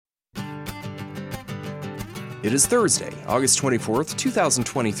It is Thursday, August 24th,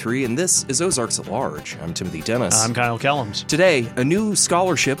 2023, and this is Ozarks at Large. I'm Timothy Dennis. I'm Kyle Kellums. Today, a new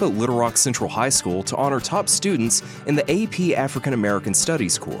scholarship at Little Rock Central High School to honor top students in the AP African American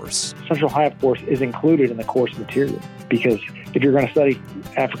Studies course. Central High, of course, is included in the course material because if you're going to study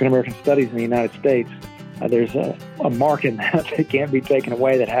African American studies in the United States, there's a mark in that that can't be taken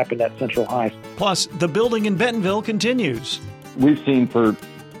away that happened at Central High. Plus, the building in Bentonville continues. We've seen for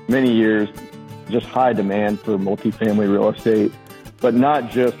many years just high demand for multifamily real estate, but not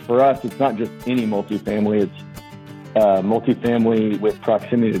just for us. It's not just any multifamily. It's multifamily with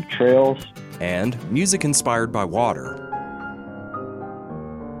proximity to trails. And music inspired by water.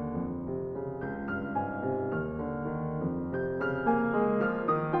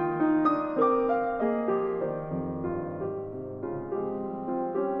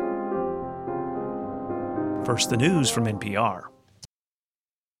 First, the news from NPR.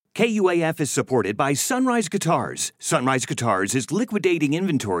 KUAF is supported by Sunrise Guitars. Sunrise Guitars is liquidating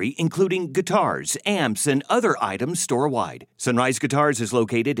inventory, including guitars, amps, and other items store-wide. Sunrise Guitars is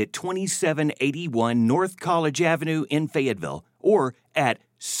located at 2781 North College Avenue in Fayetteville or at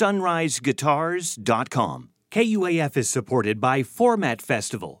sunriseguitars.com. KUAF is supported by Format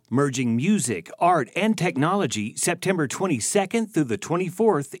Festival, merging music, art, and technology September 22nd through the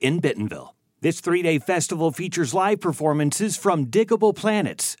 24th in Bentonville. This three-day festival features live performances from Diggable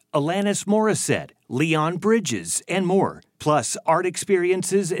Planets, Alanis Morissette, Leon Bridges, and more, plus art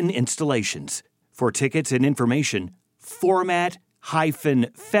experiences and installations. For tickets and information,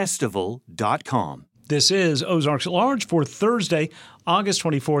 format-festival.com. This is Ozarks at Large for Thursday, August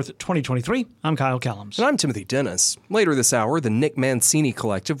 24th, 2023. I'm Kyle Kellums. And I'm Timothy Dennis. Later this hour, the Nick Mancini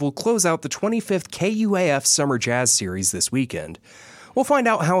Collective will close out the 25th KUAF Summer Jazz Series this weekend. We'll find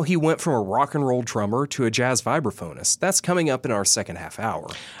out how he went from a rock and roll drummer to a jazz vibraphonist. That's coming up in our second half hour.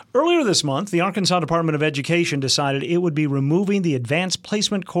 Earlier this month, the Arkansas Department of Education decided it would be removing the advanced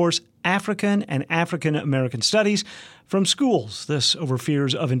placement course African and African American Studies from schools, this over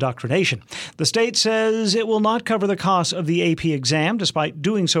fears of indoctrination. The state says it will not cover the cost of the AP exam, despite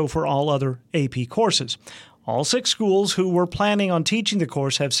doing so for all other AP courses. All 6 schools who were planning on teaching the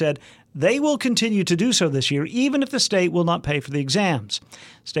course have said they will continue to do so this year, even if the state will not pay for the exams.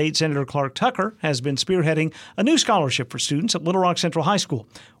 State Senator Clark Tucker has been spearheading a new scholarship for students at Little Rock Central High School,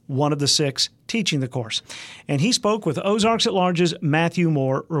 one of the 6 teaching the course. And he spoke with Ozarks at Large's Matthew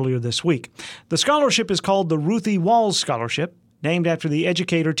Moore earlier this week. The scholarship is called the Ruthie Walls Scholarship, named after the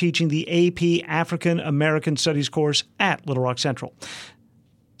educator teaching the AP African American Studies course at Little Rock Central.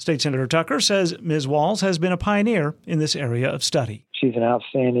 State Senator Tucker says Ms. Walls has been a pioneer in this area of study. She's an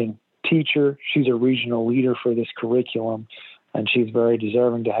outstanding teacher. She's a regional leader for this curriculum, and she's very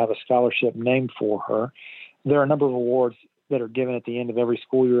deserving to have a scholarship named for her. There are a number of awards that are given at the end of every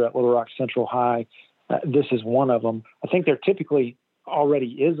school year at Little Rock Central High. This is one of them. I think there typically already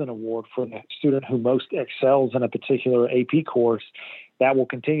is an award for the student who most excels in a particular AP course. That will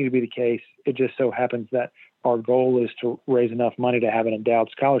continue to be the case. It just so happens that our goal is to raise enough money to have an endowed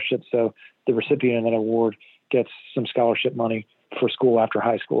scholarship so the recipient of that award gets some scholarship money for school after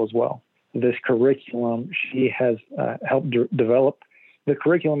high school as well. This curriculum, she has helped develop the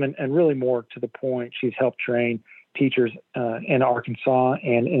curriculum, and really more to the point, she's helped train teachers in Arkansas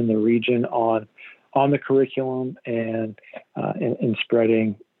and in the region on the curriculum and in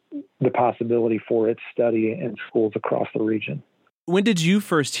spreading the possibility for its study in schools across the region. When did you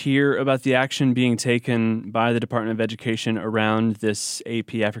first hear about the action being taken by the Department of Education around this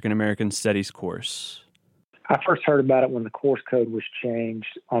AP African American Studies course? I first heard about it when the course code was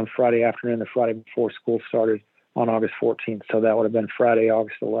changed on Friday afternoon, the Friday before school started on August 14th. So that would have been Friday,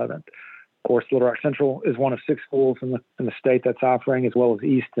 August 11th. Of course, Little Rock Central is one of 6 schools in the state that's offering, as well as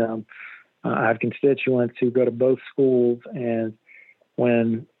Eastham. I have constituents who go to both schools, and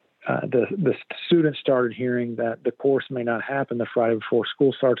when the students started hearing that the course may not happen the Friday before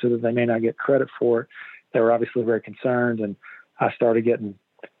school starts, so that they may not get credit for it, they were obviously very concerned, and I started getting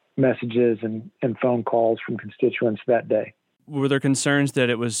messages and phone calls from constituents that day. Were there concerns that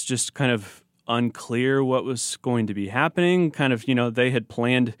it was just kind of unclear what was going to be happening? Kind of, they had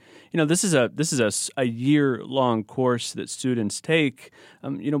planned, this is a year-long course that students take.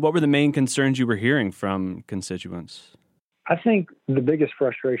 What were the main concerns you were hearing from constituents? I think the biggest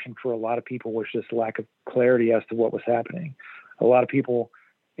frustration for a lot of people was just lack of clarity as to what was happening. A lot of people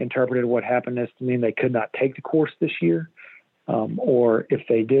interpreted what happened as to mean they could not take the course this year, or if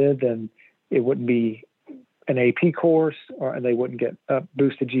they did, then it wouldn't be an AP course, or they wouldn't get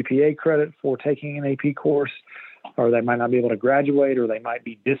boosted GPA credit for taking an AP course, or they might not be able to graduate, or they might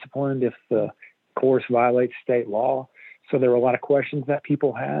be disciplined if the course violates state law. So there were a lot of questions that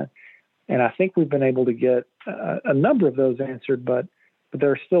people had. And I think we've been able to get a number of those answered, but there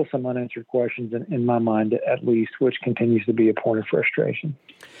are still some unanswered questions in my mind, at least, which continues to be a point of frustration.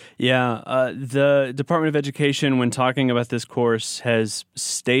 Yeah, the Department of Education, when talking about this course, has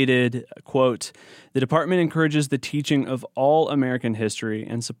stated, quote, "The department encourages the teaching of all American history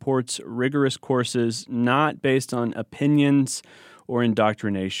and supports rigorous courses not based on opinions or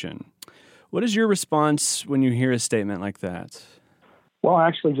indoctrination." What is your response when you hear a statement like that? Well, I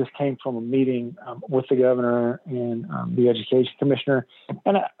actually just came from a meeting with the governor and the education commissioner,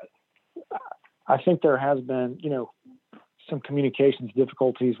 and I think there has been, some communications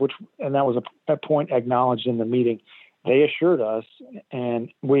difficulties, and that was a point acknowledged in the meeting. They assured us, and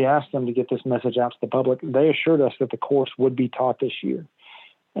we asked them to get this message out to the public. They assured us that the course would be taught this year,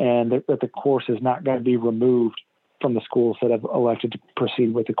 and that the course is not going to be removed from the schools that have elected to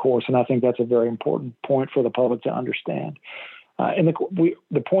proceed with the course. And I think that's a very important point for the public to understand. And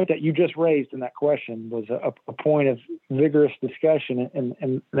the point that you just raised in that question was a point of vigorous discussion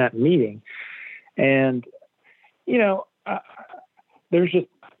in that meeting. And,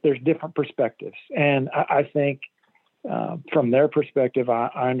 there's different perspectives. And I think from their perspective,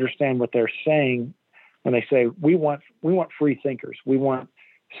 I understand what they're saying when they say we want free thinkers. We want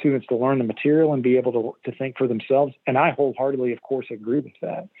students to learn the material and be able to think for themselves. And I wholeheartedly, of course, agree with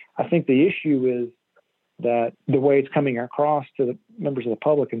that. I think the issue is that the way it's coming across to the members of the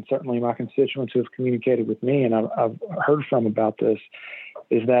public, and certainly my constituents who have communicated with me and I've heard from about this,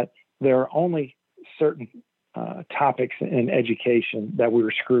 is that there are only certain topics in education that we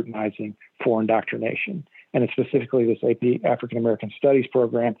were scrutinizing for indoctrination. And it's specifically this AP African American Studies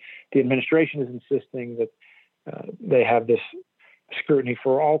program. The administration is insisting that they have this scrutiny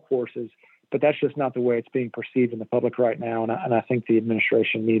for all courses, but that's just not the way it's being perceived in the public right now. And I think the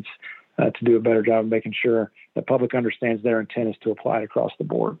administration needs to do a better job of making sure the public understands their intent is to apply it across the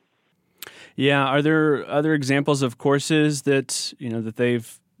board. Yeah. Are there other examples of courses that, that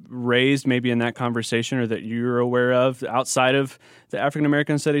they've raised maybe in that conversation or that you're aware of outside of the African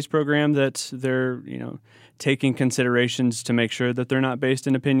American Studies program that they're, taking considerations to make sure that they're not based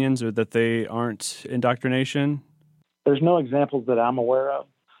in opinions or that they aren't indoctrination? There's no examples that I'm aware of.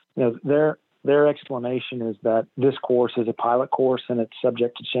 Their explanation is that this course is a pilot course and it's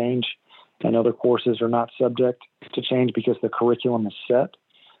subject to change, and other courses are not subject to change because the curriculum is set.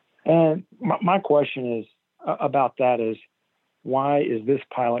 And my question is about that is, why is this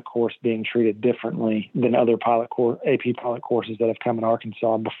pilot course being treated differently than other AP pilot courses that have come in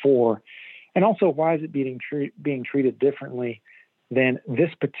Arkansas before? And also, why is it being treated differently than this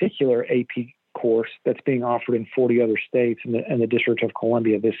particular AP course that's being offered in 40 other states in the District of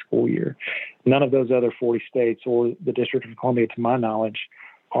Columbia this school year? None of those other 40 states or the District of Columbia, to my knowledge,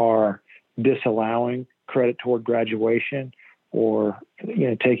 are disallowing credit toward graduation or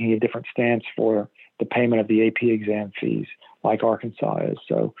taking a different stance for the payment of the AP exam fees like Arkansas is.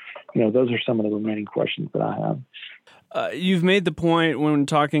 So, those are some of the remaining questions that I have. You've made the point when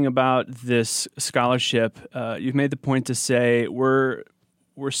talking about this scholarship, you've made the point to say we're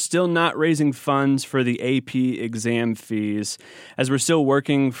still not raising funds for the AP exam fees as we're still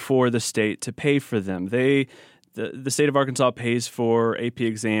working for the state to pay for them. The state of Arkansas pays for AP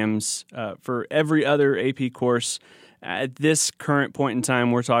exams for every other AP course. At this current point in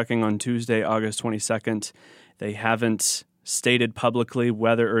time, we're talking on Tuesday, August 22nd. They haven't stated publicly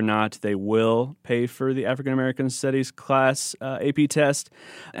whether or not they will pay for the African American Studies class AP test.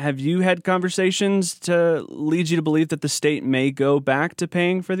 Have you had conversations to lead you to believe that the state may go back to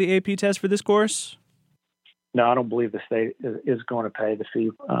paying for the AP test for this course? No, I don't believe the state is going to pay the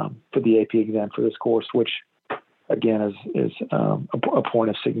fee for the AP exam for this course, which, again, is a point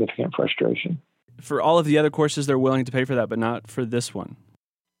of significant frustration. For all of the other courses, they're willing to pay for that, but not for this one.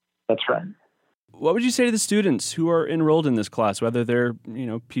 That's right. What would you say to the students who are enrolled in this class, whether they're,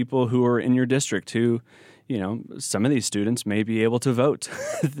 people who are in your district who, some of these students may be able to vote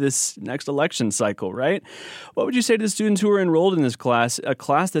this next election cycle, right? What would you say to the students who are enrolled in this class, a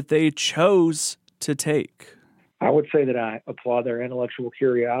class that they chose to take? I would say that I applaud their intellectual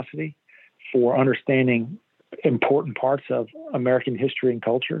curiosity for understanding important parts of American history and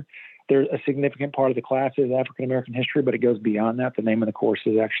culture. There's a significant part of the class is African American history, but it goes beyond that. The name of the course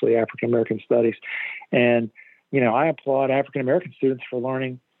is actually African American Studies. And, I applaud African American students for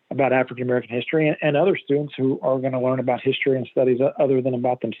learning about African American history and other students who are going to learn about history and studies other than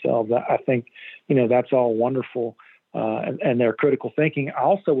about themselves. I think, that's all wonderful and their critical thinking. I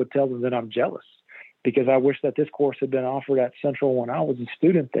also would tell them that I'm jealous because I wish that this course had been offered at Central when I was a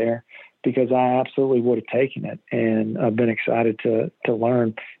student there, because I absolutely would have taken it, and I've been excited to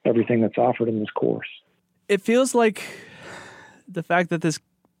learn everything that's offered in this course. It feels like the fact that this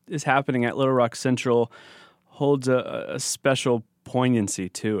is happening at Little Rock Central holds a special poignancy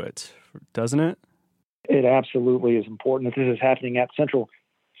to it, doesn't it? It absolutely is important that this is happening at Central.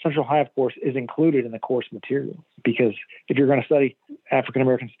 Central High, of course, is included in the course material because if you're going to study African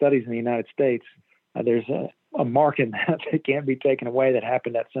American studies in the United States, there's a mark in that can't be taken away that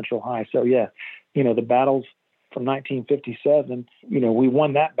happened at Central High. So, yeah, the battles from 1957, we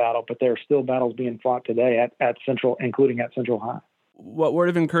won that battle, but there are still battles being fought today at Central, including at Central High. What word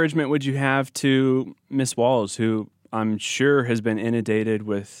of encouragement would you have to Miss Walls, who I'm sure has been inundated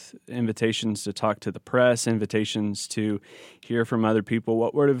with invitations to talk to the press, invitations to hear from other people?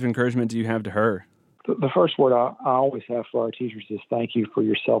 What word of encouragement do you have to her? The first word I always have for our teachers is thank you for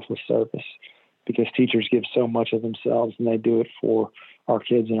your selfless service, because teachers give so much of themselves and they do it for our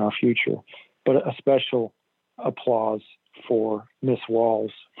kids and our future. But a special applause for Miss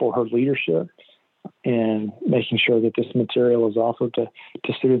Walls for her leadership and making sure that this material is offered to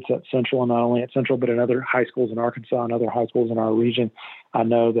students at Central, and not only at Central, but in other high schools in Arkansas and other high schools in our region. I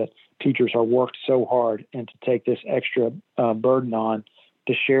know that teachers are worked so hard, and to take this extra burden on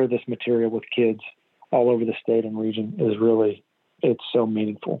to share this material with kids all over the state and region it's so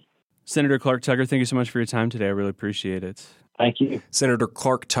meaningful. Senator Clark Tucker, thank you so much for your time today. I really appreciate it. Thank you. Senator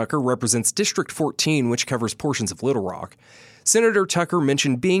Clark Tucker represents District 14, which covers portions of Little Rock. Senator Tucker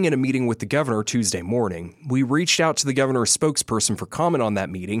mentioned being in a meeting with the governor Tuesday morning. We reached out to the governor's spokesperson for comment on that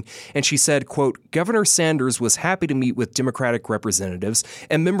meeting, and she said, quote, Governor Sanders was happy to meet with Democratic representatives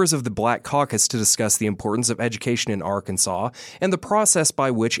and members of the Black Caucus to discuss the importance of education in Arkansas and the process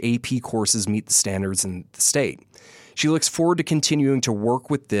by which AP courses meet the standards in the state. She looks forward to continuing to work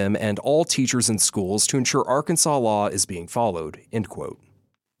with them and all teachers in schools to ensure Arkansas law is being followed, end quote.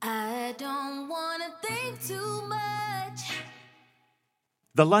 I don't want to think too much.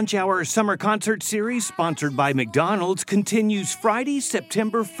 The Lunch Hour Summer Concert Series, sponsored by McDonald's, continues Friday,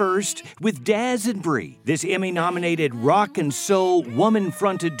 September 1st with Daz and Bree. This Emmy-nominated rock and soul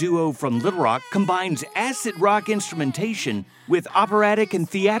woman-fronted duo from Little Rock combines acid rock instrumentation with operatic and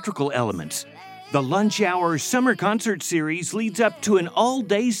theatrical elements. The Lunch Hour Summer Concert Series leads up to an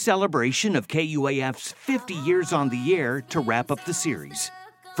all-day celebration of KUAF's 50 years on the air to wrap up the series.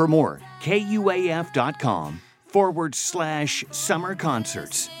 For more, KUAF.com/summer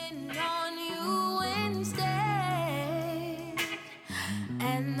concerts.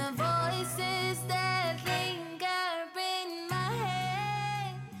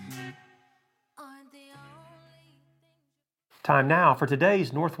 Time now for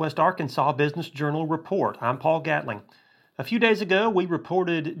today's Northwest Arkansas Business Journal report. I'm Paul Gatling. A few days ago, we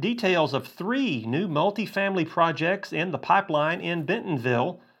reported details of 3 new multifamily projects in the pipeline in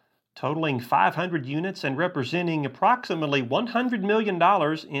Bentonville, totaling 500 units and representing approximately $100 million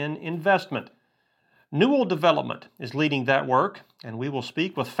in investment. Newell Development is leading that work, and we will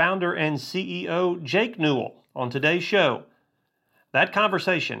speak with founder and CEO Jake Newell on today's show. That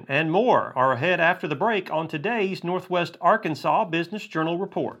conversation and more are ahead after the break on today's Northwest Arkansas Business Journal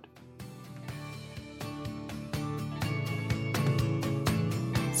report.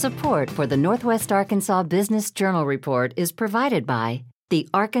 Support for the Northwest Arkansas Business Journal report is provided by the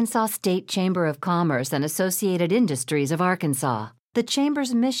Arkansas State Chamber of Commerce and Associated Industries of Arkansas. The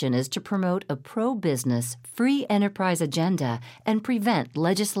Chamber's mission is to promote a pro-business, free enterprise agenda and prevent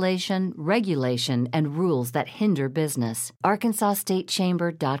legislation, regulation, and rules that hinder business.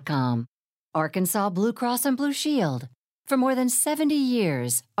 ArkansasStateChamber.com. Arkansas Blue Cross and Blue Shield. For more than 70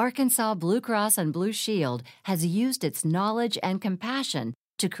 years, Arkansas Blue Cross and Blue Shield has used its knowledge and compassion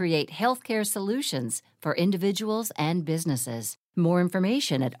to create healthcare solutions for individuals and businesses. More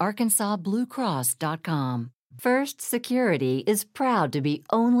information at ArkansasBlueCross.com. First Security is proud to be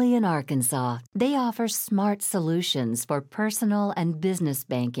only in Arkansas. They offer smart solutions for personal and business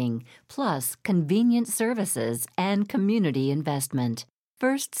banking, plus convenient services and community investment.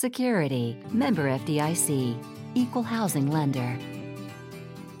 First Security, member FDIC, equal housing lender.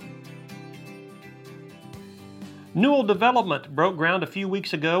 Newell Development broke ground a few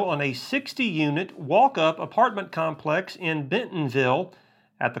weeks ago on a 60-unit walk-up apartment complex in Bentonville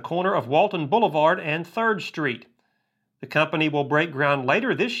at the corner of Walton Boulevard and 3rd Street. The company will break ground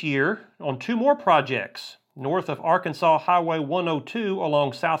later this year on 2 more projects, north of Arkansas Highway 102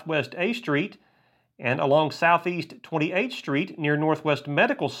 along Southwest A Street and along Southeast 28th Street near Northwest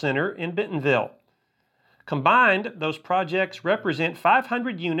Medical Center in Bentonville. Combined, those projects represent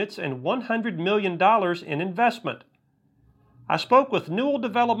 500 units and $100 million in investment. I spoke with Newell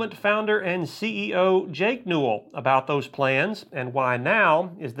Development founder and CEO Jake Newell about those plans and why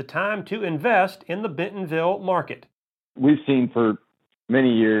now is the time to invest in the Bentonville market. We've seen for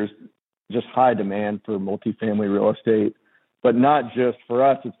many years just high demand for multifamily real estate, but not just for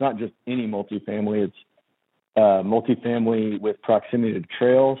us. It's not just any multifamily. It's multifamily with proximity to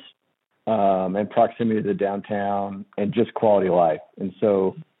trails and proximity to the downtown and just quality of life. And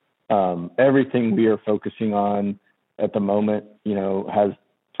so everything we are focusing on at the moment, has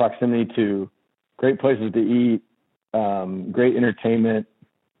proximity to great places to eat, great entertainment,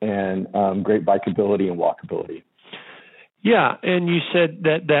 and great bikeability and walkability. Yeah, and you said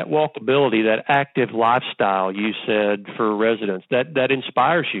that walkability, that active lifestyle, you said for residents, that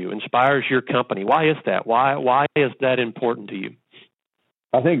inspires inspires your company. Why is that? Why is that important to you?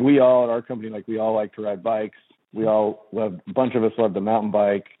 I think we all at our company, we all like to ride bikes. A bunch of us love the mountain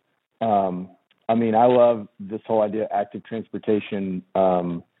bike. I love this whole idea of active transportation,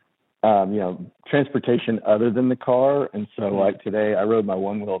 transportation other than the car. And so like today I rode my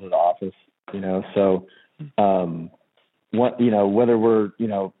one wheel to the office, whether we're,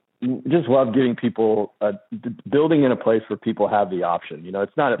 just love getting people, building in a place where people have the option.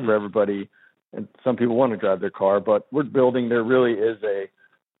 It's not for everybody, and some people want to drive their car, but we're building, there really is a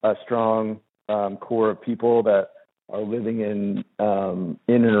strong core of people that are living in and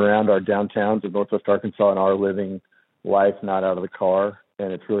around our downtowns of Northwest Arkansas and are living life not out of the car,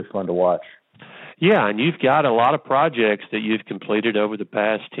 and it's really fun to watch. Yeah, and you've got a lot of projects that you've completed over the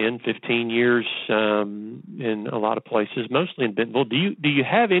past 10, 15 years in a lot of places, mostly in Bentonville. Do you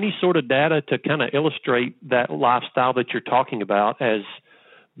have any sort of data to kind of illustrate that lifestyle that you're talking about as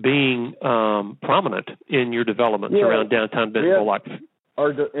being prominent in your developments around downtown Bentonville?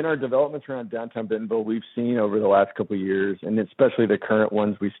 In our developments around downtown Bentonville, we've seen over the last couple of years, and especially the current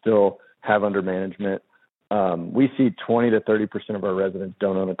ones we still have under management, we see 20 to 30% of our residents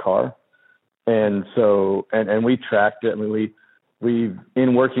don't own a car. And so, and we tracked it. We've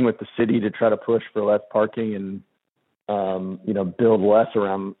in working with the city to try to push for less parking and, build less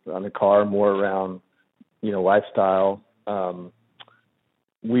around on the car, more around, lifestyle.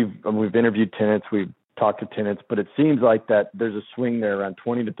 We've interviewed tenants, we've talked to tenants, but it seems like that there's a swing there around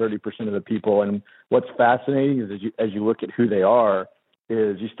 20 to 30% of the people. And what's fascinating is as you look at who they are,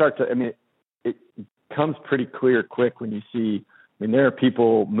 is you start to, it comes pretty clear quick when you see, there are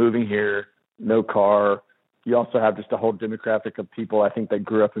people moving here, no car. You also have just a whole demographic of people, I think, that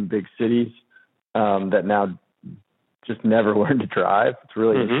grew up in big cities that now just never learned to drive. It's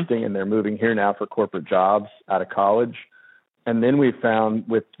really interesting, and they're moving here now for corporate jobs out of college. And then we found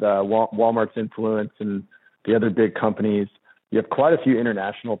with Walmart's influence and the other big companies, you have quite a few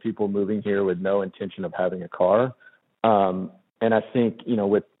international people moving here with no intention of having a car. And I think,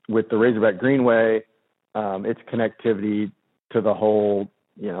 with the Razorback Greenway, its connectivity to the whole,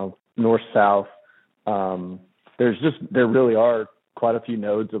 north-south, there really are quite a few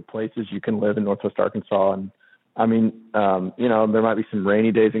nodes of places you can live in Northwest Arkansas. And there might be some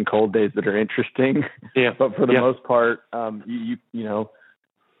rainy days and cold days that are interesting, but for the most part, you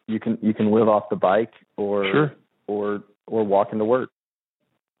can live off the bike or walk into work.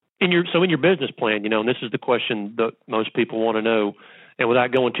 In your business plan, and this is the question that most people want to know, and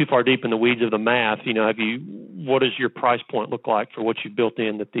without going too far deep in the weeds of the math, what does your price point look like for what you built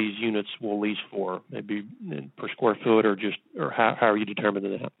in that these units will lease for, maybe per square foot or how are you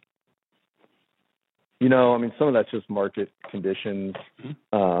determining that? Some of that's just market conditions.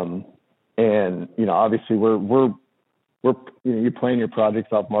 And, obviously we're you're planning your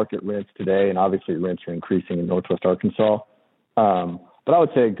projects off market rents today, and obviously rents are increasing in Northwest Arkansas. But I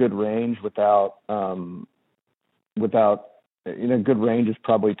would say a good range good range is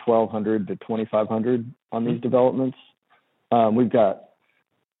probably $1,200 to $2,500 on these developments. We've got,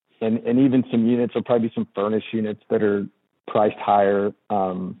 and even some units, there'll probably be some furnished units that are priced higher.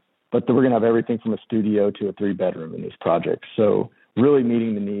 But we're going to have everything from a studio to a 3-bedroom in these projects. So really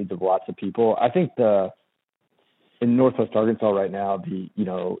meeting the needs of lots of people. I think in Northwest Arkansas right now,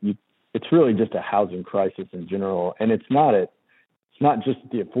 it's really just a housing crisis in general. And it's not just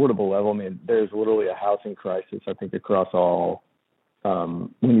at the affordable level. There's literally a housing crisis, I think, across all,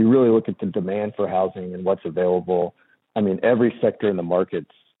 when you really look at the demand for housing and what's available, every sector in the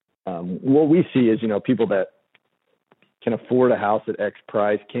markets, what we see is, people that can afford a house at X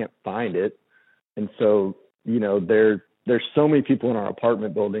price can't find it. And so, there's so many people in our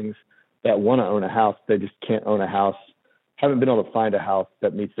apartment buildings that want to own a house. They just can't own a house, haven't been able to find a house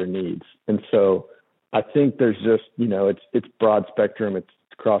that meets their needs. And so I think there's just, it's broad spectrum. It's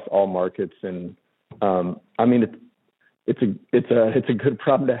across all markets. And, it's a good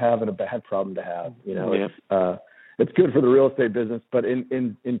problem to have and a bad problem to have, it's good for the real estate business, but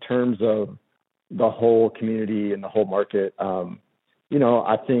in terms of the whole community and the whole market,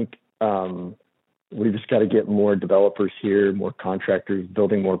 I think, we just got to get more developers here, more contractors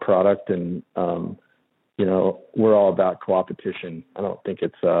building more product. And, we're all about co-opetition. I don't think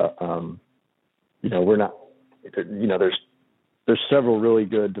it's, we're not, there's several really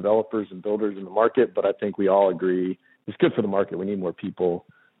good developers and builders in the market, but I think we all agree it's good for the market. We need more people.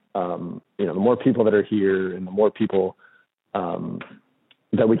 The more people that are here and the more people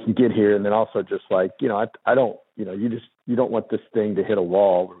that we can get here. And then also just like, I don't, you don't want this thing to hit a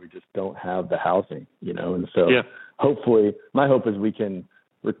wall where we just don't have the housing, and so hopefully my hope is we can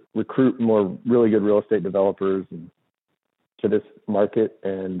recruit more really good real estate developers to this market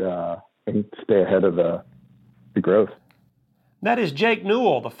and stay ahead of the growth. That is Jake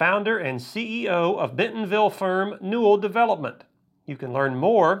Newell, the founder and CEO of Bentonville firm Newell Development. You can learn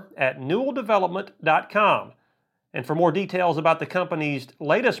more at newelldevelopment.com. And for more details about the company's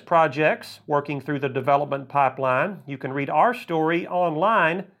latest projects working through the development pipeline, you can read our story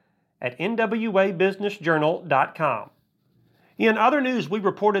online at nwabusinessjournal.com. In other news we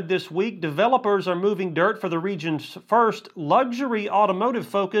reported this week, developers are moving dirt for the region's first luxury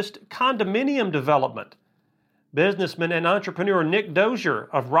automotive-focused condominium development. Businessman and entrepreneur Nick Dozier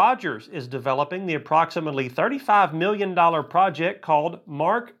of Rogers is developing the approximately $35 million project called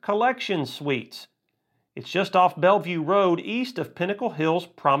Mark Collection Suites. It's just off Bellevue Road east of Pinnacle Hills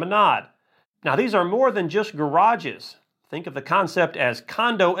Promenade. Now these are more than just garages. Think of the concept as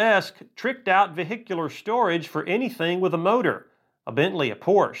condo-esque, tricked-out vehicular storage for anything with a motor, a Bentley, a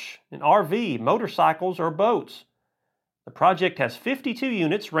Porsche, an RV, motorcycles, or boats. The project has 52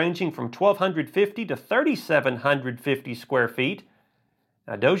 units ranging from 1,250 to 3,750 square feet.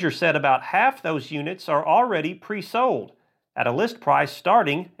 Now, Dozier said about half those units are already pre-sold at a list price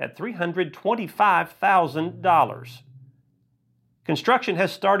starting at $325,000. Construction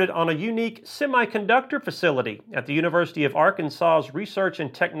has started on a unique semiconductor facility at the University of Arkansas's Research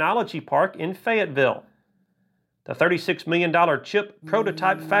and Technology Park in Fayetteville. The $36 million chip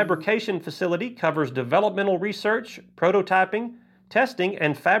prototype fabrication facility covers developmental research, prototyping, testing,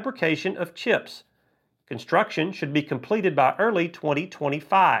 and fabrication of chips. Construction should be completed by early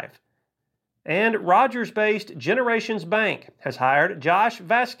 2025. And Rogers-based Generations Bank has hired Josh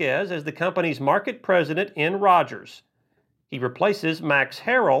Vasquez as the company's market president in Rogers. He replaces Max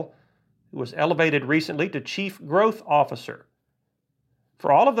Harrell, who was elevated recently to Chief Growth Officer.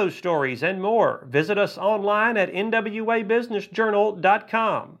 For all of those stories and more, visit us online at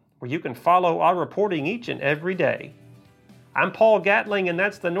nwabusinessjournal.com, where you can follow our reporting each and every day. I'm Paul Gatling, and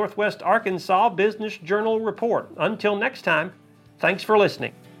that's the Northwest Arkansas Business Journal Report. Until next time, thanks for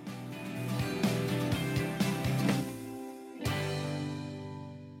listening.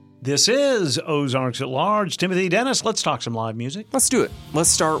 This is Ozarks at Large. Timothy Dennis, let's talk some live music. Let's do it. Let's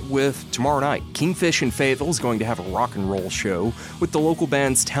start with tomorrow night. Kingfish in Fayetteville is going to have a rock and roll show with the local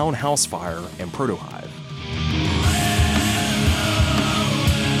bands Townhouse Fire and Proto Hive.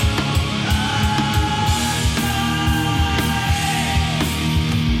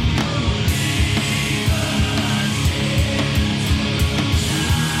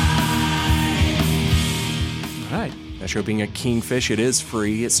 That show being at Kingfish, it is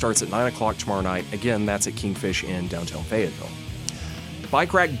free. It starts at 9 o'clock tomorrow night. Again, that's at Kingfish in downtown Fayetteville.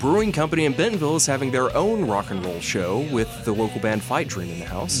 Bike Rack Brewing Company in Bentonville is having their own rock and roll show with the local band Fight Dream in the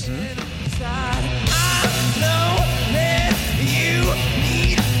house.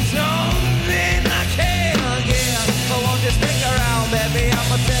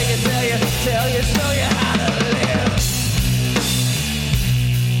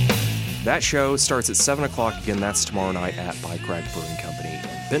 That show starts at 7 o'clock. Again, that's tomorrow night at Bike Rack Brewing Company in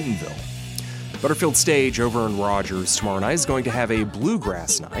Bentonville. Butterfield Stage over in Rogers tomorrow night is going to have a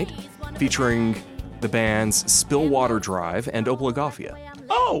bluegrass night featuring the bands Spillwater Drive and Oblagafia.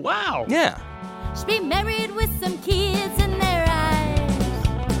 Oh, wow. Yeah. She'll be married with some kids in their eyes.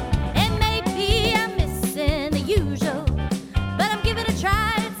 And maybe I'm missing the usual, but I'm giving a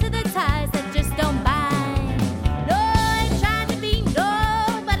try to the ties that just don't bind. No, I ain't trying to be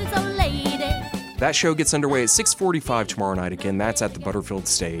nobody's old lady. That show gets underway at 6:45 tomorrow night. Again, that's at the Butterfield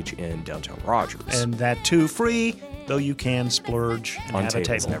Stage in downtown Rogers. And that too free, though you can splurge and on have a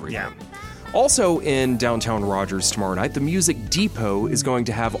tables table. and everything. Yeah. Also in downtown Rogers tomorrow night, the Music Depot is going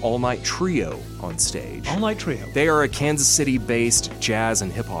to have All Night Trio on stage. All Night Trio. They are a Kansas City-based jazz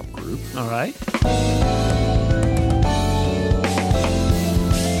and hip-hop group. All right.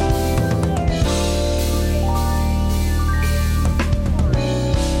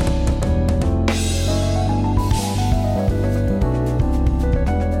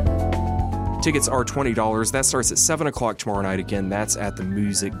 Tickets are $20. That starts at 7 o'clock tomorrow night. Again, that's at the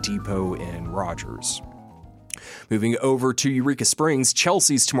Music Depot in Rogers. Moving over to Eureka Springs,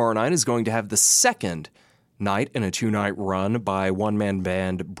 Chelsea's tomorrow night is going to have the second night and a 2-night run by one-man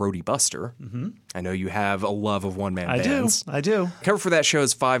band Brody Buster. Mm-hmm. I know you have a love of one-man bands. I do. Cover for that show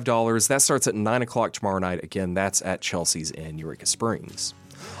is $5. That starts at 9 o'clock tomorrow night. Again, that's at Chelsea's in Eureka Springs.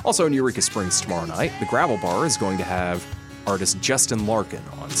 Also in Eureka Springs tomorrow night, the Gravel Bar is going to have artist Justin Larkin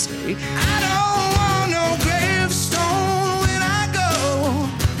on stage. I don't want no gravestone when I go.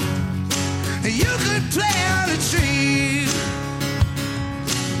 You could plant a tree.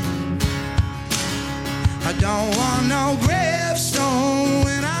 I don't want no gravestone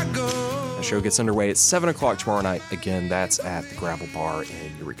when I go. The show gets underway at 7 o'clock tomorrow night. Again, that's at the Gravel Bar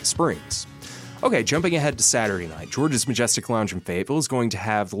in Eureka Springs. Okay, jumping ahead to Saturday night, George's Majestic Lounge in Fayetteville is going to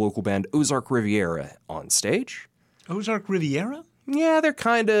have the local band Ozark Riviera on stage. Ozark Riviera? Yeah, they're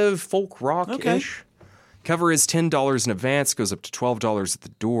kind of folk rock-ish. Okay. Cover is $10 in advance, goes up to $12 at the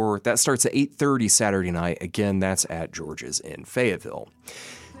door. That starts at 8:30 Saturday night. Again, that's at George's in Fayetteville.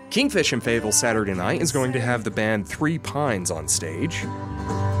 Kingfish in Fayetteville Saturday night is going to have the band Three Pines on stage.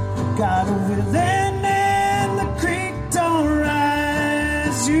 Got a willing and the creek don't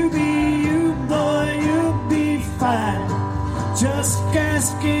rise. You be you, boy, you'll be fine. Just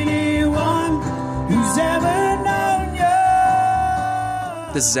ask anyone who's ever known you.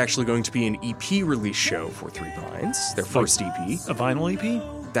 This is actually going to be an EP release show for Three Pines, their first EP. A vinyl EP?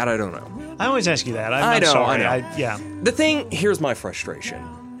 That I don't know. I always ask you that. I I'm know, sorry. I know. Yeah. The thing, here's my frustration.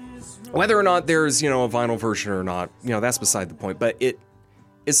 Whether or not there's, a vinyl version or not, that's beside the point. But it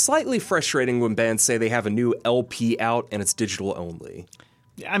is slightly frustrating when bands say they have a new LP out and it's digital only.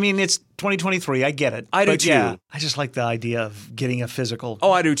 I mean, it's 2023. I get it. I do too. Yeah, I just like the idea of getting a physical.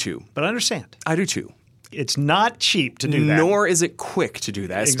 Oh, I do too. But I understand. I do too. It's not cheap to do that. Nor is it quick to do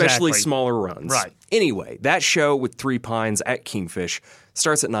that, especially Exactly. smaller runs. Right. Anyway, that show with Three Pines at Kingfish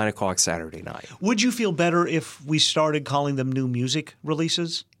starts at 9 o'clock Saturday night. Would you feel better if we started calling them new music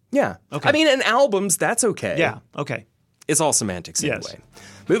releases? Yeah. Okay. I mean, and albums, that's okay. Yeah. Okay. It's all semantics Yes. anyway.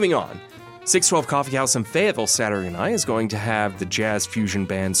 Moving on. 612 Coffee House in Fayetteville Saturday night is going to have the jazz fusion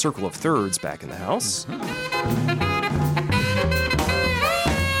band Circle of Thirds back in the house.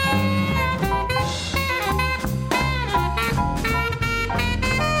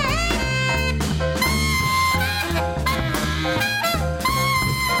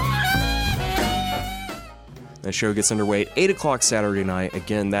 The show gets underway at 8 o'clock Saturday night.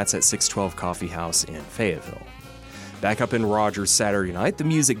 Again, that's at 612 Coffee House in Fayetteville. Back up in Rogers Saturday night, the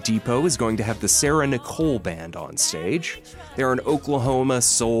Music Depot is going to have the Sarah Nicole Band on stage. They're an Oklahoma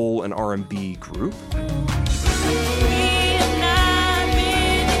soul and R&B group.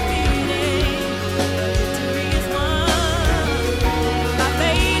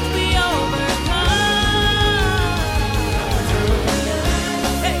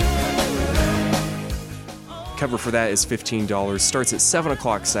 Cover for that is $15. Starts at 7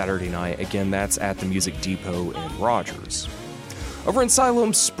 o'clock Saturday night. Again, that's at the Music Depot in Rogers. Over in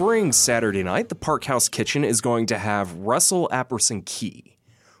Siloam Springs Saturday night, the Park House Kitchen is going to have Russell Apperson Key,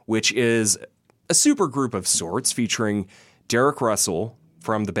 which is a super group of sorts featuring Derek Russell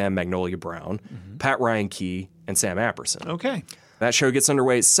from the band Magnolia Brown, Pat Ryan Key, and Sam Apperson. Okay. That show gets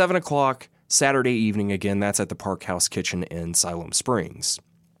underway at 7 o'clock Saturday evening. Again, that's at the Park House Kitchen in Siloam Springs.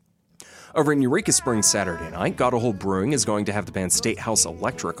 Over in Eureka Springs Saturday night, Got a Hold Brewing is going to have the band State House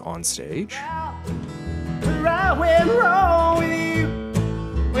Electric on stage. I went wrong with you,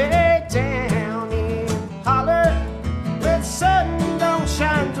 way down in holler, where the sun don't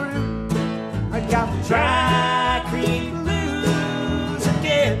shine through. I got the Dry Creek Blues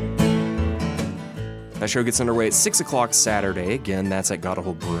again. That show gets underway at 6 o'clock Saturday. Again, that's at Got a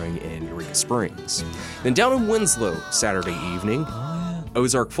Hold Brewing in Eureka Springs. Then down in Winslow Saturday evening,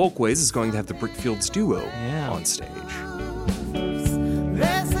 Ozark Folkways is going to have the Brickfields Duo on stage.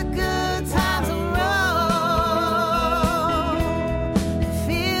 That's the good times roll. It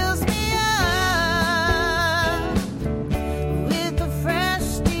fills me up with the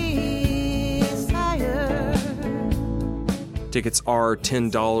fresh desire. Tickets are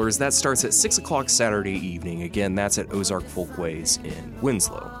 $10. That starts at 6 o'clock Saturday evening. Again, that's at Ozark Folkways in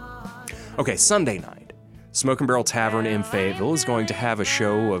Winslow. Okay, Sunday night. Smoke and Barrel Tavern in Fayetteville is going to have a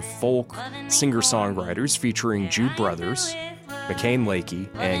show of folk singer-songwriters featuring Jude Brothers, McCain Lakey,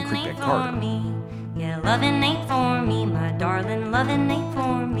 and Creekbank Carter. Yeah, loving ain't for me, my darling, loving ain't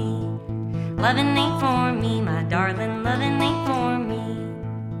for me. Loving ain't for me, my darling, loving ain't for me.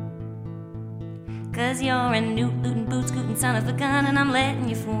 'Cause you're a newt-lootin', boot-scootin' son of a gun, and I'm letting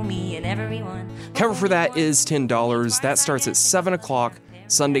you fool me and everyone. Cover for that is $10. That starts at 7 o'clock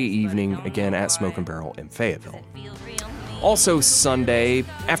Sunday evening, again at Smoke and Barrel in Fayetteville. Also Sunday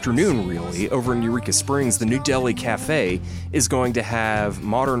afternoon, really, over in Eureka Springs, the New Delhi Cafe is going to have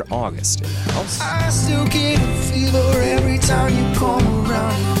Modern August in the house. I still get a fever every time you come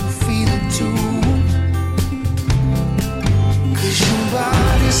around. You feel it too. 'Cause your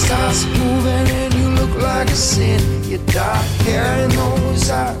body starts moving and you look like a sin. Your dark hair and those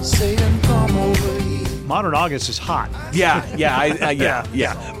eyes saying, come over here. Modern August is hot. Yeah.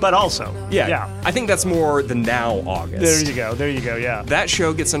 But also, I think that's more the now August. There you go, yeah. That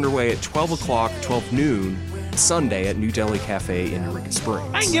show gets underway at 12 o'clock, 12 noon, Sunday at New Delhi Cafe in Eureka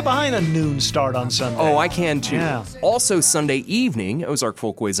Springs. I can get behind a noon start on Sunday. Oh, I can too. Yeah. Also, Sunday evening, Ozark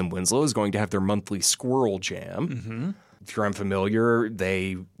Folkways in Winslow is going to have their monthly Squirrel Jam. Mm-hmm. If you're unfamiliar,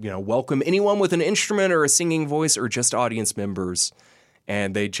 they welcome anyone with an instrument or a singing voice or just audience members.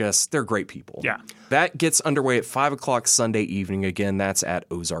 And they're great people. Yeah. That gets underway at 5 o'clock Sunday evening. Again, that's at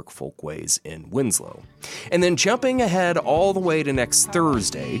Ozark Folkways in Winslow. And then jumping ahead all the way to next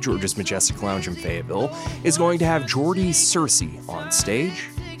Thursday, George's Majestic Lounge in Fayetteville is going to have Jordy Searcy on stage.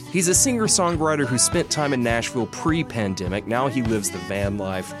 He's a singer-songwriter who spent time in Nashville pre-pandemic. Now he lives the van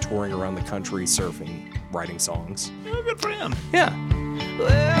life, touring around the country, surfing, writing songs. Oh, good for him. Yeah.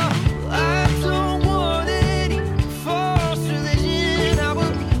 Well, I don't want any false religion. I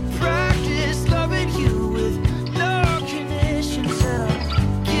will practice loving you with no conditions. And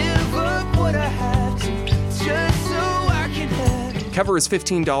I'll give up what I have to just so I can have it. Cover is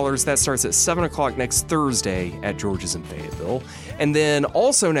 $15. That starts at 7 o'clock next Thursday at George's in Fayetteville. And then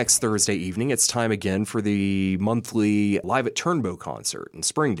also next Thursday evening, it's time again for the monthly Live at Turnbow concert in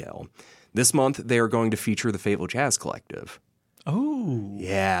Springdale. This month, they are going to feature the Fayetteville Jazz Collective. Oh.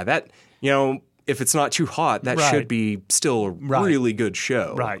 Yeah, that, if it's not too hot, that should be still a really good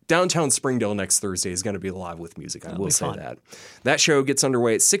show. Right. Downtown Springdale next Thursday is going to be live with music. I will say fun. that. That show gets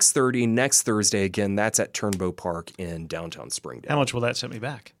underway at 6:30 next Thursday. Again, that's at Turnbow Park in downtown Springdale. How much will that set me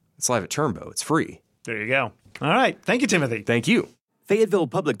back? It's live at Turnbow. It's free. There you go. All right. Thank you, Timothy. Thank you. Fayetteville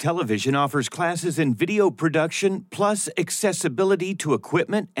Public Television offers classes in video production plus accessibility to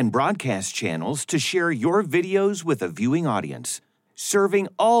equipment and broadcast channels to share your videos with a viewing audience. Serving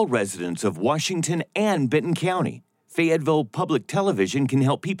all residents of Washington and Benton County, Fayetteville Public Television can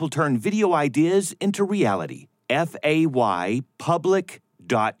help people turn video ideas into reality.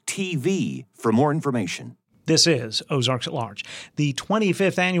 FAYpublic.tv for more information. This is Ozarks at Large. The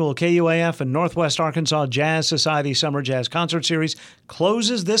 25th annual KUAF and Northwest Arkansas Jazz Society Summer Jazz Concert Series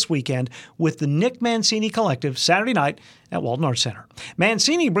closes this weekend with the Nick Mancini Collective Saturday night at Walton Arts Center.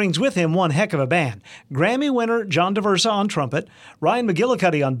 Mancini brings with him one heck of a band. Grammy winner John DeVersa on trumpet, Ryan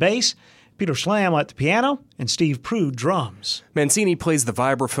McGillicuddy on bass, Peter Slam at the piano, and Steve Prude drums. Mancini plays the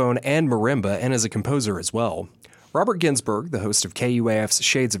vibraphone and marimba and is a composer as well. Robert Ginsburg, the host of KUAF's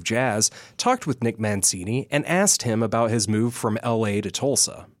Shades of Jazz, talked with Nick Mancini and asked him about his move from L.A. to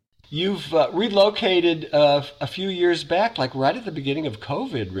Tulsa. You've relocated a few years back, like right at the beginning of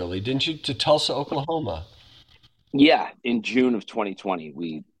COVID, really, didn't you, to Tulsa, Oklahoma? Yeah, in June of 2020,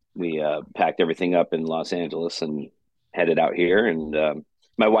 we packed everything up in Los Angeles and headed out here. And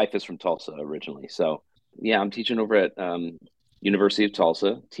my wife is from Tulsa originally. So, yeah, I'm teaching over at University of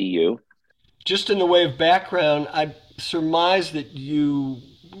Tulsa, TU. Just in the way of background, I surmise that you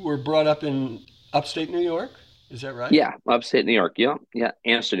were brought up in upstate New York. Is that right? Yeah, upstate New York. Yeah,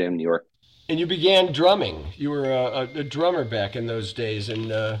 Amsterdam, New York. And you began drumming. You were a drummer back in those days,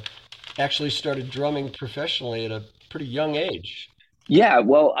 and actually started drumming professionally at a pretty young age. Yeah,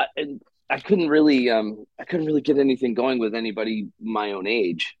 well, I couldn't really get anything going with anybody my own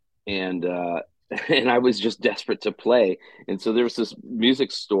age, and I was just desperate to play. And so there was this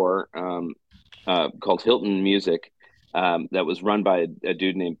music store called Hilton Music that was run by a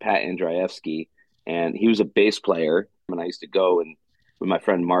dude named Pat Andrzejewski, and he was a bass player. And I used to go and with my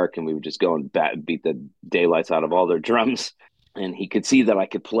friend Mark, and we would just go and beat the daylights out of all their drums. And he could see that I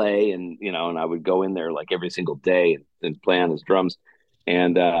could play, and and I would go in there like every single day and play on his drums.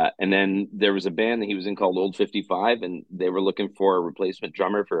 And then there was a band that he was in called Old 55, and they were looking for a replacement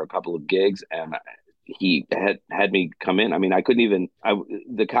drummer for a couple of gigs, and he had me come in. I mean, I couldn't even,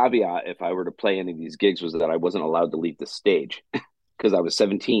 the caveat if I were to play any of these gigs was that I wasn't allowed to leave the stage because I was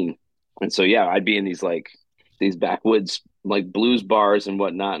 17. And so, yeah, I'd be in these backwoods, like blues bars and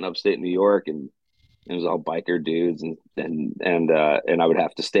whatnot in upstate New York. And it was all biker dudes. And I would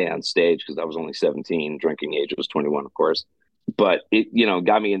have to stay on stage because I was only 17. Drinking age was 21, of course. But it,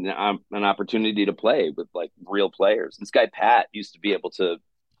 got me an opportunity to play with like real players. This guy, Pat, used to be able to,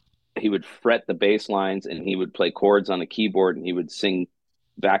 he would fret the bass lines and he would play chords on a keyboard and he would sing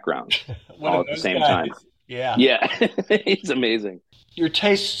background all at the same time. Yeah. Yeah. He's amazing. Your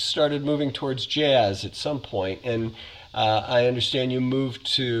taste started moving towards jazz at some point. And I understand you moved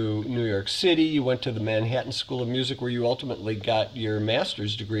to New York City. You went to the Manhattan School of Music, where you ultimately got your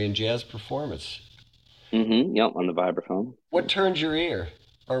master's degree in jazz performance. Mm-hmm. Yep, on the vibraphone. What turned your ear,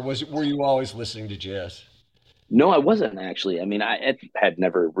 or were you always listening to jazz? No, I wasn't actually. I mean, had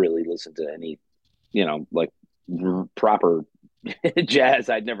never really listened to any, like proper jazz.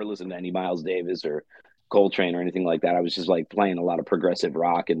 I'd never listened to any Miles Davis or Coltrane or anything like that. I was just like playing a lot of progressive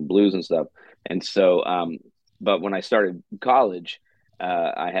rock and blues and stuff. And so, but when I started college,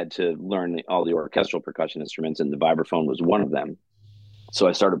 I had to learn all the orchestral percussion instruments, and the vibraphone was one of them. So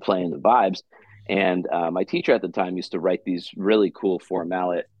I started playing the vibes. And my teacher at the time used to write these really cool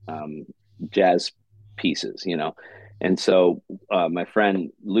four-mallet jazz pieces, And so my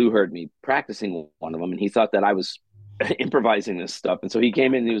friend Lou heard me practicing one of them, and he thought that I was improvising this stuff. And so he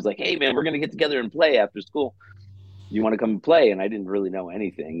came in and he was like, "Hey, man, we're going to get together and play after school. You want to come and play?" And I didn't really know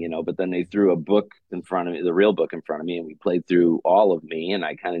anything, but then they threw a book in front of me, the real book in front of me, and we played through all of me, and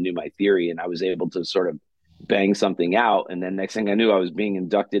I kind of knew my theory, and I was able to sort of bang something out. And then next thing I knew, I was being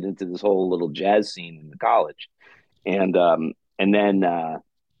inducted into this whole little jazz scene in the college. And then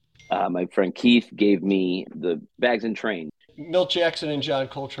my friend Keith gave me the Bags and Train. Milt Jackson and John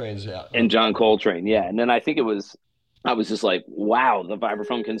Coltrane's out. And John Coltrane, yeah. And then I think I was just like, wow, the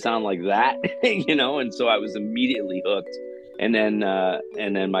vibraphone can sound like that, And so I was immediately hooked. And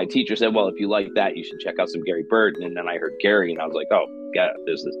then my teacher said, "Well, if you like that, you should check out some Gary Burton." And then I heard Gary, and I was like, "Oh, God,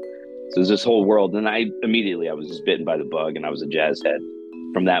 there's this whole world." And I was just bitten by the bug, and I was a jazz head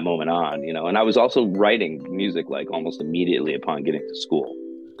from that moment on, And I was also writing music like almost immediately upon getting to school.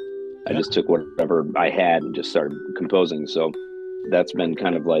 I just took whatever I had and just started composing. So that's been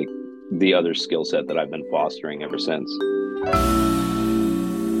kind of like the other skill set that I've been fostering ever since.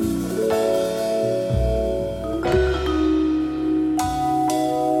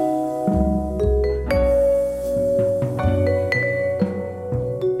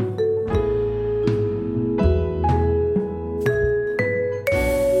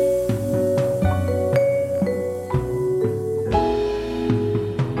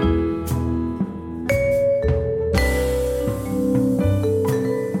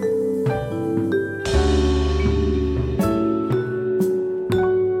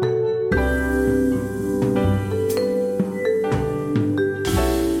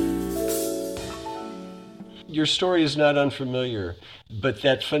 Your story is not unfamiliar, but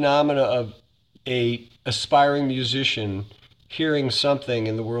that phenomena of a aspiring musician hearing something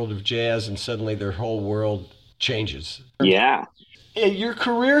in the world of jazz and suddenly their whole world changes. Yeah. Your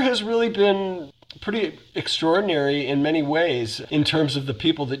career has really been pretty extraordinary in many ways in terms of the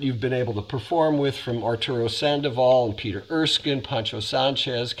people that you've been able to perform with, from Arturo Sandoval and Peter Erskine, Pancho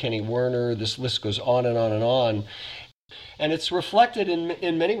Sanchez, Kenny Werner. This list goes on and on and on. And it's reflected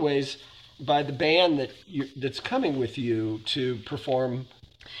in many ways by the band that's coming with you to perform.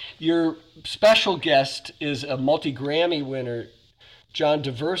 Your special guest is a multi-Grammy winner, John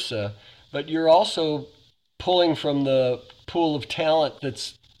DeVersa, but you're also pulling from the pool of talent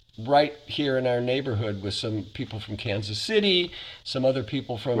that's right here in our neighborhood with some people from Kansas City, some other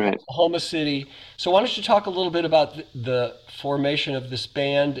people from Oklahoma City. So why don't you talk a little bit about the formation of this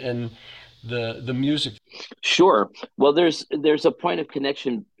band and the music? Sure. Well, there's a point of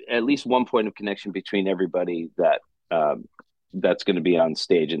connection, at least one point of connection between everybody that's going to be on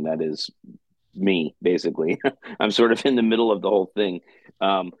stage, and that is me, basically. I'm sort of in the middle of the whole thing.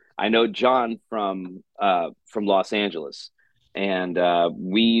 I know John from Los Angeles, and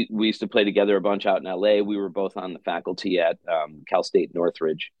we used to play together a bunch out in LA. We were both on the faculty at Cal State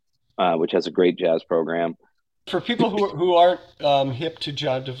Northridge, which has a great jazz program. For people who aren't hip to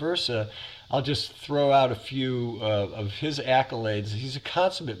John DeVersa, I'll just throw out a few of his accolades. He's a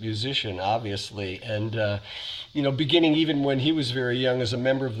consummate musician, obviously, and beginning even when he was very young as a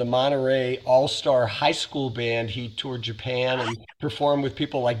member of the Monterey All-Star High School Band, he toured Japan and performed with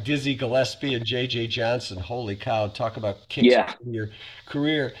people like Dizzy Gillespie and J.J. Johnson. Holy cow, talk about kickstarting your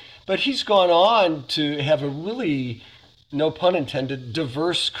career. But he's gone on to have a really, no pun intended,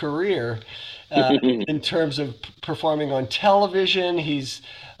 diverse career. In terms of performing on television. He's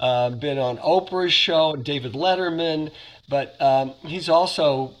been on Oprah's show, David Letterman, but he's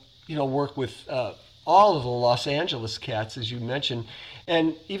also, worked with all of the Los Angeles cats, as you mentioned,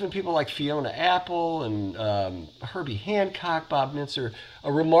 and even people like Fiona Apple and Herbie Hancock, Bob Mintzer,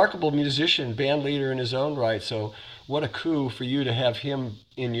 a remarkable musician, band leader in his own right. So what a coup for you to have him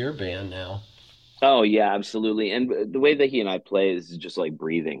in your band now. Oh, yeah, absolutely. And the way that he and I play is just like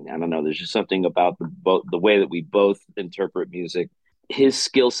breathing. I don't know. There's just something about the way that we both interpret music. His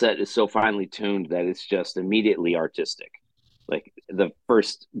skill set is so finely tuned that it's just immediately artistic. Like the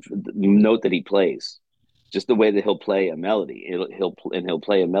first note that he plays, just the way that he'll play a melody. He'll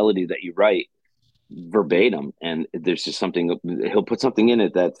play a melody that you write verbatim, and there's just something, he'll put something in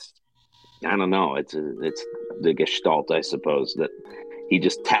it that's, I don't know, it's the gestalt, I suppose, that he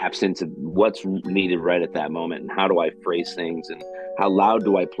just taps into what's needed right at that moment, and how do I phrase things, and how loud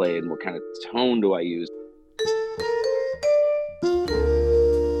do I play, and what kind of tone do I use.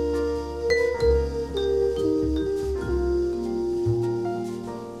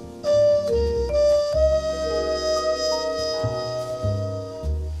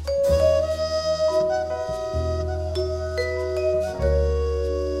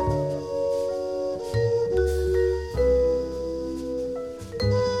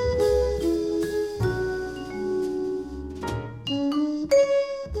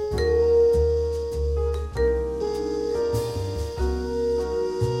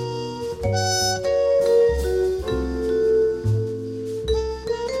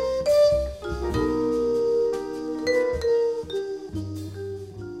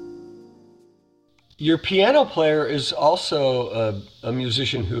 Your piano player is also a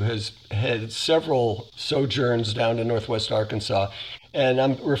musician who has had several sojourns down to Northwest Arkansas. And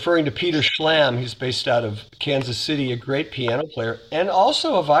I'm referring to Peter Schlamm. He's based out of Kansas City, a great piano player and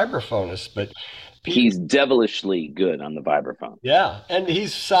also a vibraphonist. But he's devilishly good on the vibraphone. Yeah, and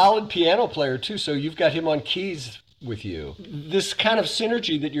he's a solid piano player too. So you've got him on keys with you. This kind of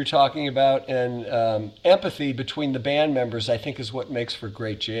synergy that you're talking about and empathy between the band members, I think, is what makes for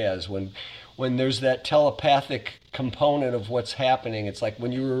great jazz. When there's that telepathic component of what's happening, it's like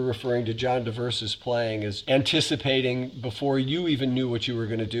when you were referring to John DeVerse's playing as anticipating before you even knew what you were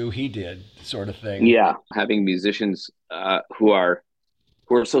going to do, he did, sort of thing. Yeah, having musicians who are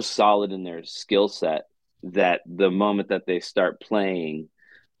so solid in their skill set that the moment that they start playing,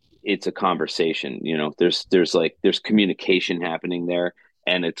 it's a conversation. You know, there's communication happening there,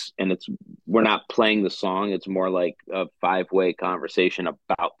 and it's we're not playing the song. It's more like a 5-way conversation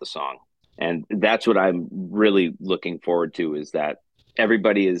about the song. And that's what I'm really looking forward to, is that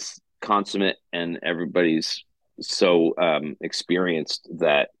everybody is consummate and everybody's so experienced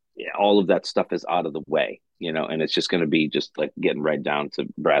that all of that stuff is out of the way, you know, and it's just going to be just like getting right down to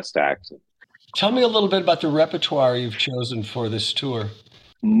brass tacks. Tell me a little bit about the repertoire you've chosen for this tour.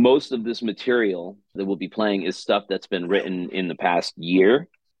 Most of this material that we'll be playing is stuff that's been written in the past year.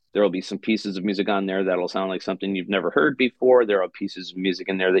 There will be some pieces of music on there that'll sound like something you've never heard before. There are pieces of music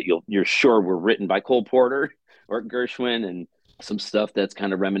in there that you're sure were written by Cole Porter or Gershwin, and some stuff that's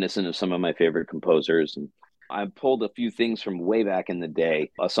kind of reminiscent of some of my favorite composers. And I pulled a few things from way back in the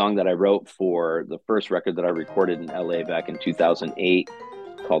day. A song that I wrote for the first record that I recorded in LA back in 2008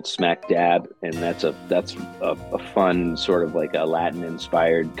 called Smack Dab, and that's a fun sort of like a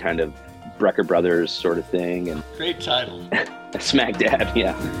Latin-inspired kind of Brecker Brothers sort of thing. And great title. Smack Dab,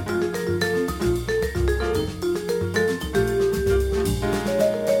 yeah.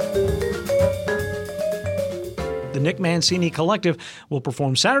 The Nick Mancini Collective will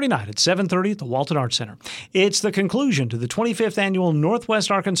perform Saturday night at 7:30 at the Walton Arts Center. It's the conclusion to the 25th Annual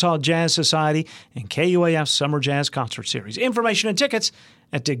Northwest Arkansas Jazz Society and KUAF Summer Jazz Concert Series. Information and tickets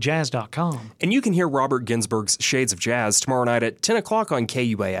at digjazz.com. And you can hear Robert Ginsburg's Shades of Jazz tomorrow night at 10 o'clock on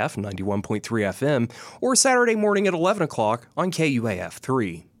KUAF 91.3 FM or Saturday morning at 11 o'clock on KUAF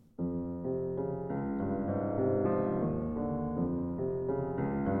 3.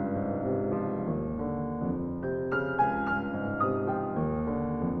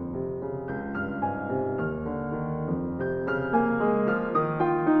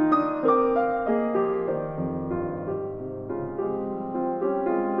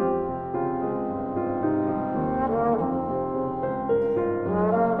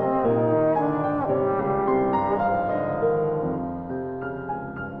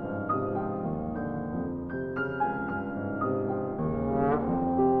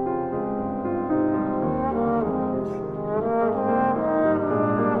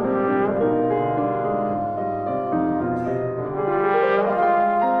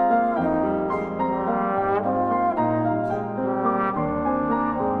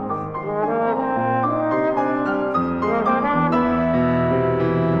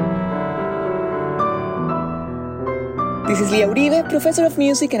 This is Lia Uribe, Professor of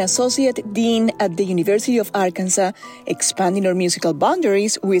Music and Associate Dean at the University of Arkansas, expanding our musical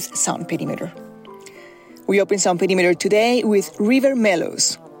boundaries with Sound Perimeter. We open Sound Perimeter today with River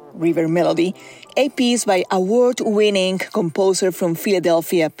Mellows, River Melody, a piece by award-winning composer from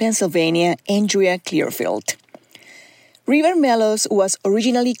Philadelphia, Pennsylvania, Andrea Clearfield. River Mellows was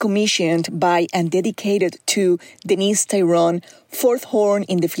originally commissioned by and dedicated to Denise Tyrone, fourth horn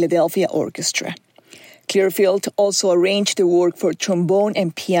in the Philadelphia Orchestra. Clearfield also arranged the work for trombone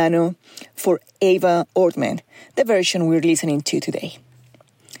and piano for Ava Ortman, the version we're listening to today.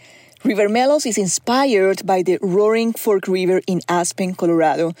 River Mellows is inspired by the Roaring Fork River in Aspen,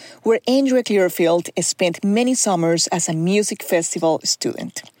 Colorado, where Andrea Clearfield spent many summers as a music festival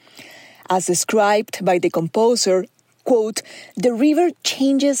student. As described by the composer, quote, "The river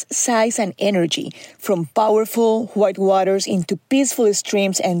changes size and energy from powerful white waters into peaceful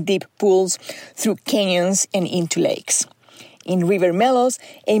streams and deep pools through canyons and into lakes. In River Mellows,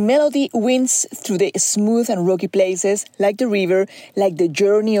 a melody winds through the smooth and rocky places, like the river, like the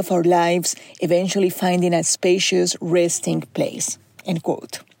journey of our lives, eventually finding a spacious resting place." End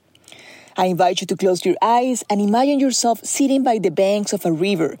quote. I invite you to close your eyes and imagine yourself sitting by the banks of a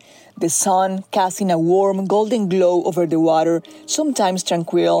river, the sun casting a warm golden glow over the water, sometimes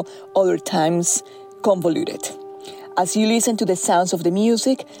tranquil, other times convoluted. As you listen to the sounds of the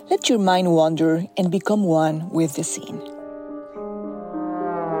music, let your mind wander and become one with the scene.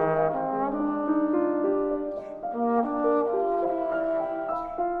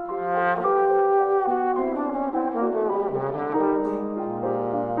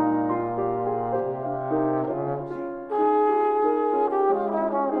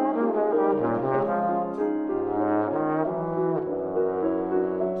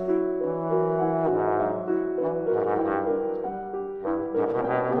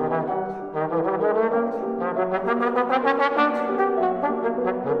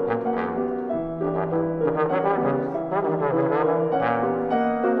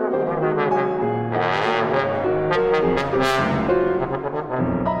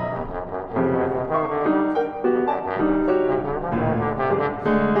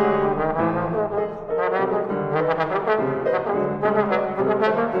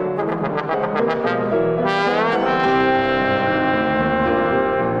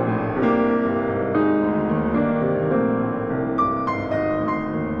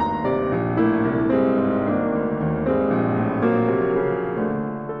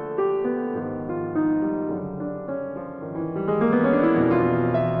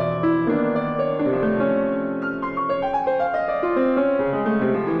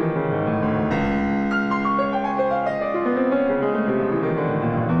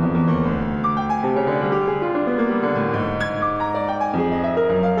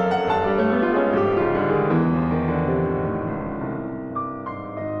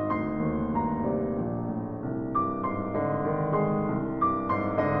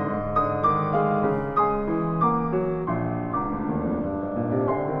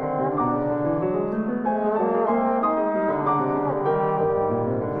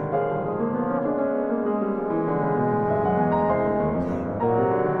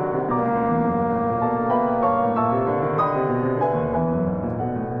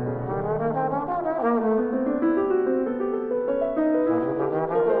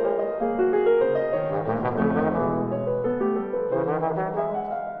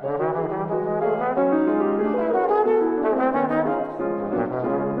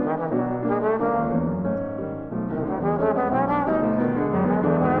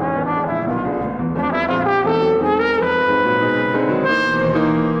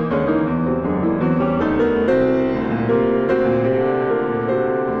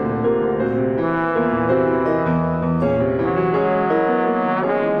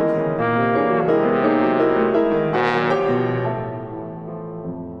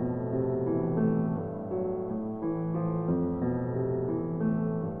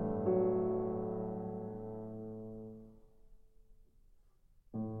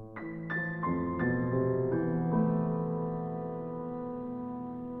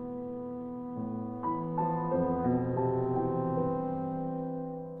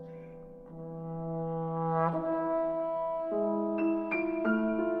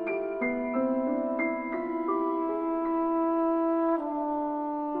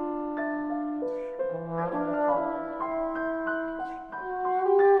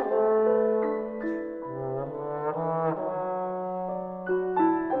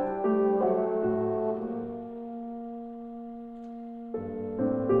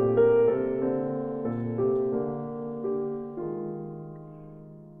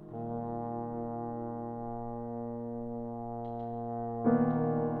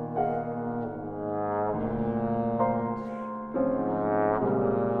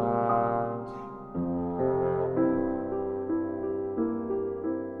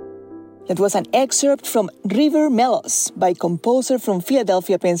 That was an excerpt from River Mellows by composer from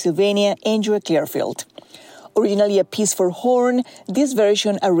Philadelphia, Pennsylvania, Andrea Clearfield. Originally a piece for horn, this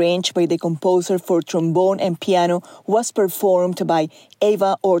version, arranged by the composer for trombone and piano, was performed by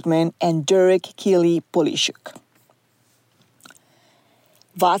Eva Ortman and Derek Keeley Polishuk.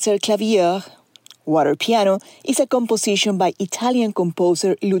 Wasserklavier, Water Piano, is a composition by Italian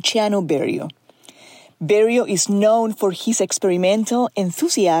composer Luciano Berio. Berio is known for his experimental,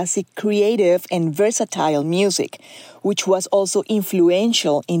 enthusiastic, creative, and versatile music, which was also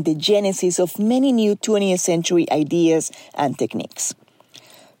influential in the genesis of many new 20th century ideas and techniques.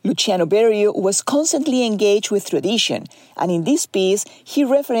 Luciano Berio was constantly engaged with tradition, and in this piece he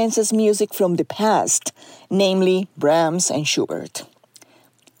references music from the past, namely Brahms and Schubert.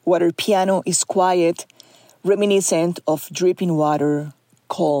 Water Piano is quiet, reminiscent of dripping water,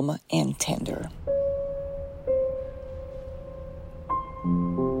 calm and tender.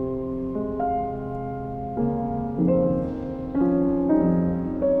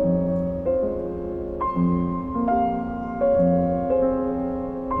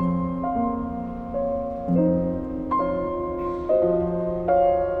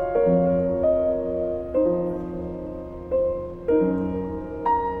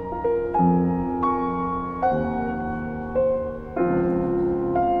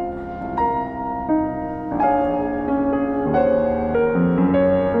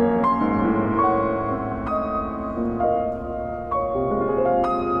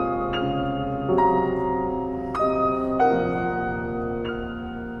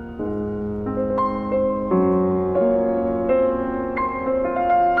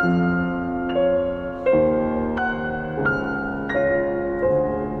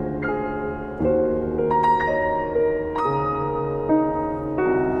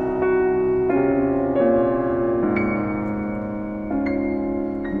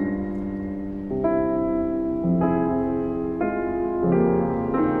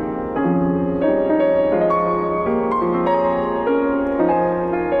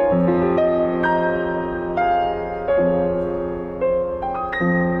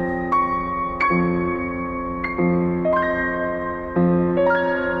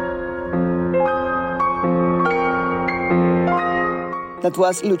 That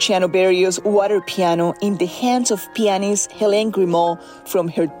was Luciano Berio's Water Piano in the hands of pianist Hélène Grimaud from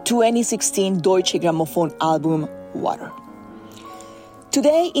her 2016 Deutsche Grammophon album, Water.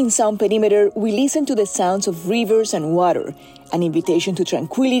 Today in Sound Perimeter, we listen to the sounds of rivers and water, an invitation to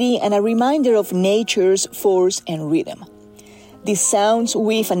tranquility and a reminder of nature's force and rhythm. These sounds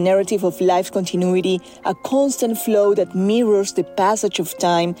weave a narrative of life's continuity, a constant flow that mirrors the passage of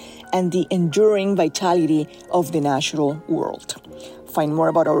time and the enduring vitality of the natural world. Find more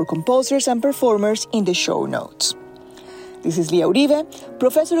about our composers and performers in the show notes. This is Lia Uribe,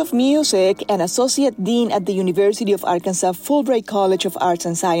 Professor of Music and Associate Dean at the University of Arkansas Fulbright College of Arts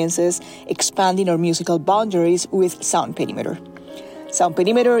and Sciences, expanding our musical boundaries with Sound Perimeter. Sound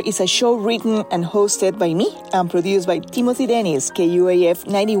Perimeter is a show written and hosted by me and produced by Timothy Dennis, KUAF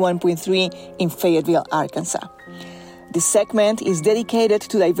 91.3 in Fayetteville, Arkansas. This segment is dedicated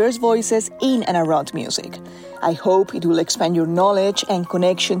to diverse voices in and around music. I hope it will expand your knowledge and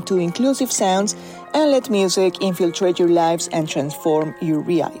connection to inclusive sounds and let music infiltrate your lives and transform your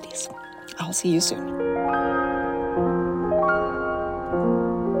realities. I'll see you soon.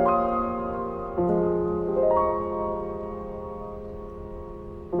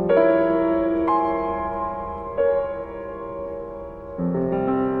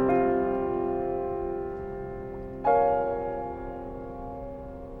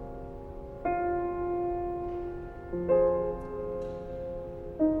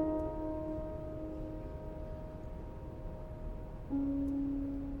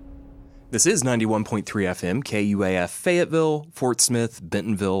 This is 91.3 FM, KUAF Fayetteville, Fort Smith,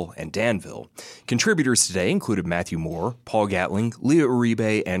 Bentonville, and Danville. Contributors today included Matthew Moore, Paul Gatling, Leah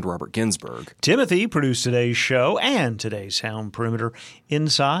Uribe, and Robert Ginsburg. Timothy produced today's show and today's Sound Perimeter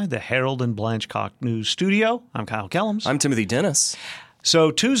inside the Harold and Blanchcock News Studio. I'm Kyle Kellums. I'm Timothy Dennis.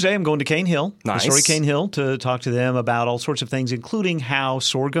 So Tuesday, I'm going to Cane Hill, nice. Historic Cane Hill, to talk to them about all sorts of things, including how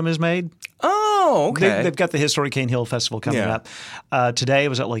sorghum is made. Oh, okay. They've got the Historic Cane Hill Festival coming up. Today, I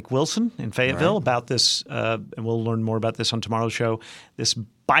was at Lake Wilson in Fayetteville about this, and we'll learn more about this on tomorrow's show, this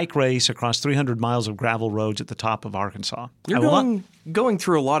bike race across 300 miles of gravel roads at the top of Arkansas. You're going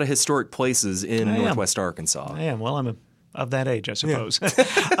through a lot of historic places in northwest Arkansas. I am. Well, I'm of that age, I suppose.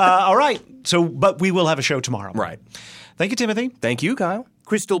 Yeah. All right. But we will have a show tomorrow. Right. Thank you, Timothy. Thank you, Kyle.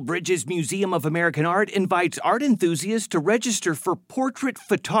 Crystal Bridges Museum of American Art invites art enthusiasts to register for Portrait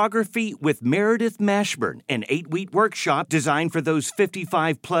Photography with Meredith Mashburn, an 8-week workshop designed for those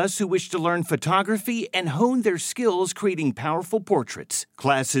 55-plus who wish to learn photography and hone their skills creating powerful portraits.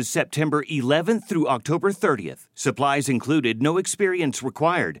 Classes September 11th through October 30th. Supplies included, no experience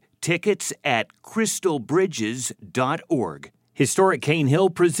required. Tickets at crystalbridges.org. Historic Cane Hill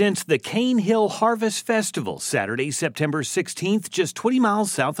presents the Cane Hill Harvest Festival, Saturday, September 16th, just 20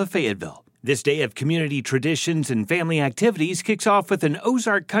 miles south of Fayetteville. This day of community traditions and family activities kicks off with an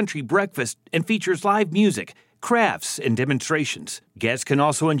Ozark country breakfast and features live music, crafts, and demonstrations. Guests can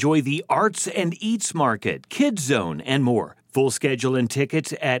also enjoy the Arts and Eats Market, Kids Zone, and more. Full schedule and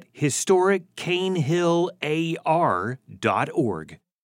tickets at historiccanehillar.org.